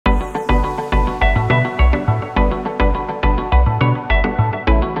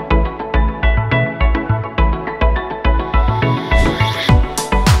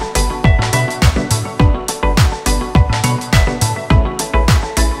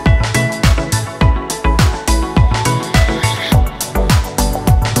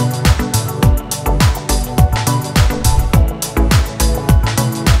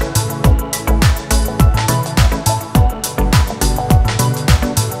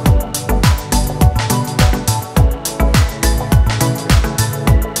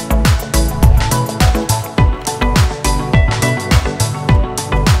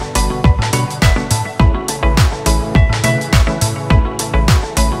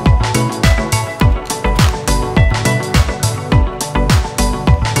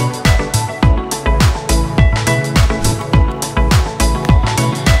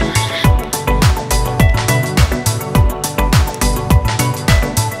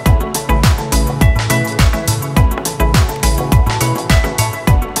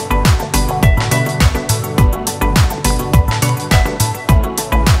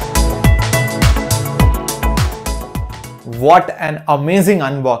What an amazing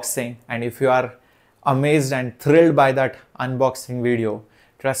unboxing. And if you are amazed and thrilled by that unboxing video,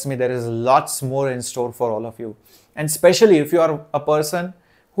 trust me, there is lots more in store for all of you. And especially if you are a person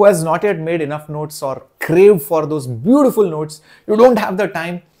who has not yet made enough notes or crave for those beautiful notes, you don't have the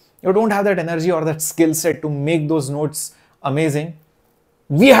time, you don't have that energy or that skill set to make those notes amazing.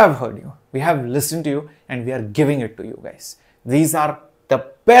 We have heard you, we have listened to you, and we are giving it to you guys. These are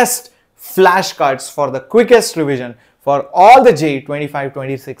the best flashcards for the quickest revision for all the JEE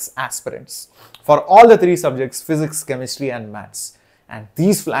 25-26 aspirants, for all the 3 subjects, physics, chemistry and maths. And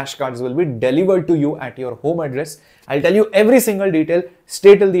these flashcards will be delivered to you at your home address. I'll tell you every single detail.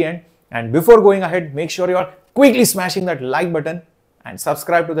 Stay till the end. And before going ahead, make sure you are quickly smashing that like button and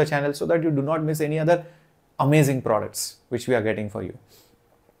subscribe to the channel so that you do not miss any other amazing products which we are getting for you.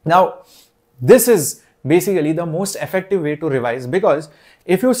 Now, this is basically the most effective way to revise, because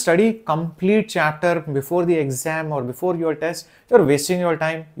if you study complete chapter before the exam or before your test, you're wasting your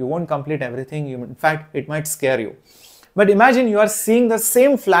time. You won't complete everything. In fact, it might scare you. But imagine you are seeing the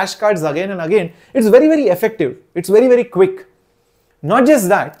same flashcards again and again. It's very, very effective. It's very, very quick. Not just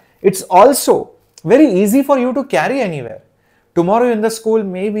that, it's also very easy for you to carry anywhere. Tomorrow in the school,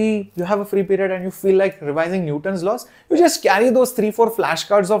 maybe you have a free period and you feel like revising Newton's laws. You just carry those 3-4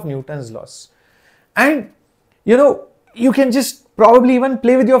 flashcards of Newton's laws. And you can just probably even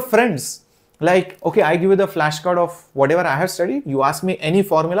play with your friends. Like, okay, I give you the flashcard of whatever I have studied. You ask me any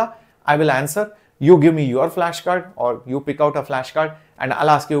formula, I will answer. You give me your flashcard, or you pick out a flashcard and I'll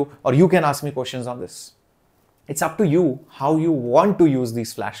ask you, or you can ask me questions on this. It's up to you how you want to use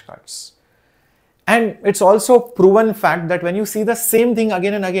these flashcards. And it's also proven fact that when you see the same thing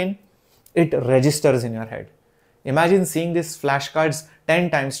again and again, it registers in your head. Imagine seeing these flashcards 10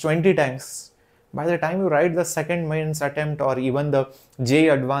 times, 20 times. By the time you write the second mains attempt or even the JEE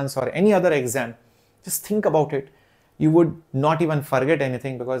Advanced or any other exam, just think about it. You would not even forget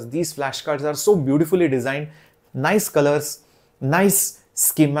anything, because these flashcards are so beautifully designed, nice colors, nice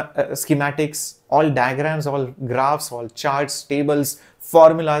schematics, all diagrams, all graphs, all charts, tables,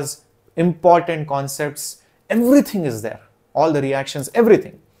 formulas, important concepts, everything is there, all the reactions,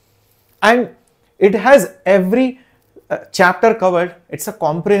 everything. And it has every chapter covered. It's a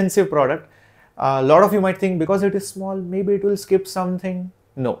comprehensive product. A lot of you might think because it is small, maybe it will skip something.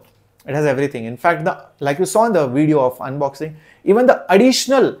 No, it has everything. In fact, like you saw in the video of unboxing, even the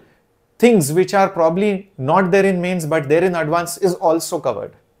additional things which are probably not there in mains but there in advanced is also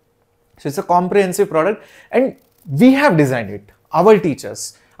covered. So it's a comprehensive product, and we have designed it, our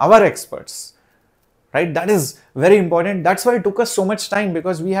teachers, our experts, right? That is very important. That's why it took us so much time,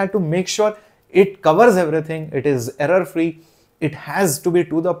 because we had to make sure it covers everything. It is error-free. It has to be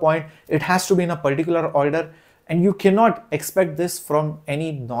to the point. It has to be in a particular order, and you cannot expect this from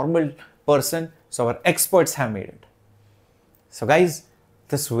any normal person. So our experts have made it. So guys,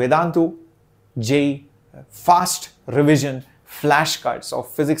 this Vedantu JEE fast revision flashcards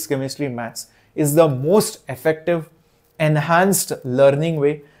of physics, chemistry, maths is the most effective, enhanced learning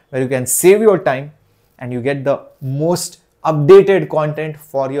way where you can save your time and you get the most updated content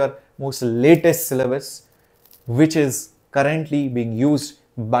for your most latest syllabus, which is currently being used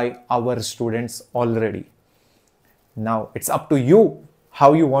by our students already. Now it's up to you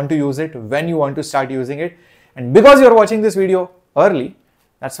how you want to use it, when you want to start using it. And because you're watching this video early,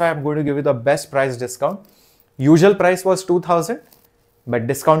 that's why I'm going to give you the best price discount. Usual price was 2,000, but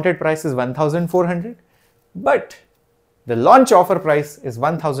discounted price is 1,400. But the launch offer price is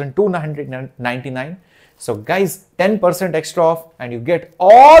 1,299. So guys, 10% extra off, and you get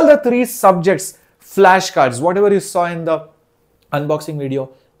all the 3 subjects flashcards, whatever you saw in the unboxing video,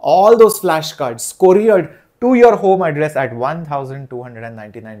 all those flashcards couriered to your home address at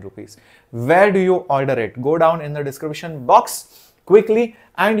 1,299 rupees. Where do you order it? Go down in the description box quickly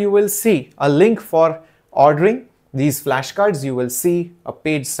and you will see a link for ordering these flashcards. You will see a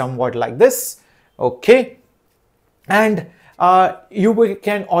page somewhat like this. Okay. And you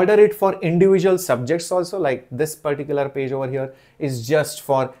can order it for individual subjects also, like this particular page over here is just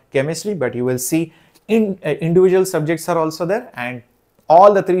for chemistry, but you will see individual subjects are also there, and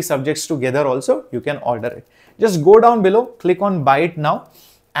all the 3 subjects together also you can order it. Just go down below, click on buy it now,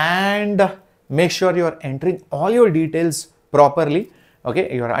 and make sure you are entering all your details properly.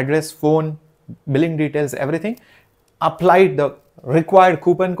 Okay, your address, phone, billing details, everything. Apply the required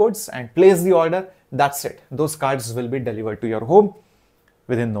coupon codes and place the order. That's it. Those cards will be delivered to your home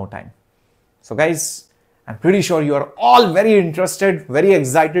within no time. So guys, I'm pretty sure you are all very interested, very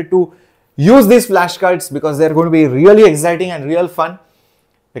excited to use these flashcards, because they're going to be really exciting and real fun,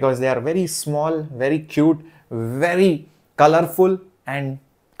 because they are very small, very cute, very colorful, and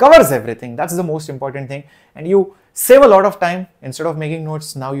covers everything. That's the most important thing. And you save a lot of time. Instead of making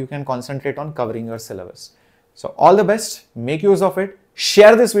notes, now you can concentrate on covering your syllabus. So all the best, make use of it,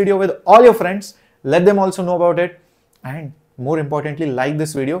 share this video with all your friends, let them also know about it, and more importantly, like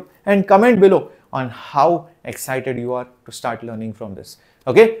this video and comment below on how excited you are to start learning from this.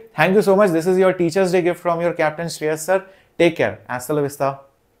 Okay, thank you so much. This is your Teacher's Day gift from your Captain Shreyas sir. Take care. Hasta la vista.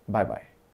 Bye bye.